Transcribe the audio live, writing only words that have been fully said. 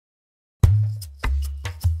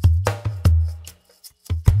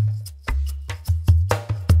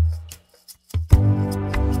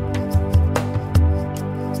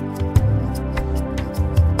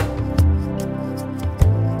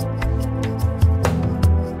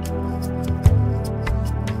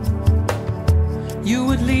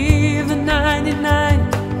would leave the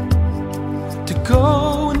 99 to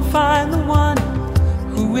go and find the one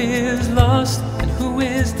who is lost and who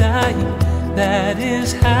is dying. That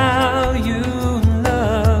is how you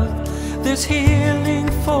love. There's healing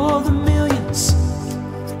for the millions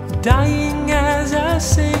dying as I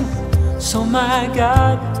sing. So my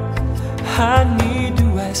God, I need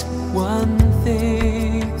to ask one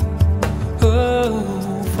thing.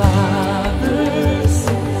 Oh, Father,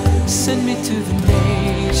 send me to the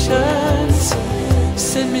nations,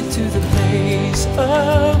 send me to the place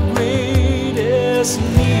of greatest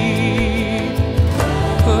need.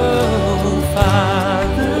 Oh,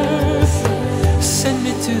 Father, send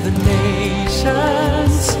me to the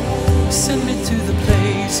nations, send me to the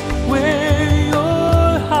place where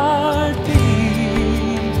your heart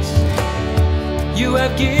beats. You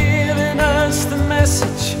have given us the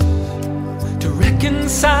message to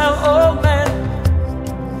reconcile all men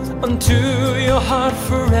unto your heart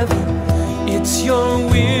forever. It's your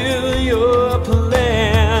will, your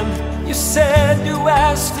plan. You said to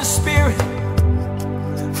ask the Spirit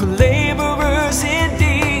for laborers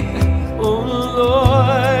indeed. Oh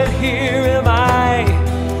Lord, here am I.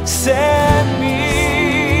 Send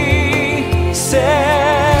me,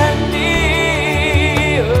 send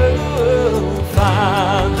me. Oh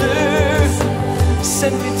Father,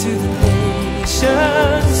 send me to the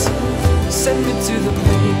nations, send me to the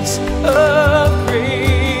place of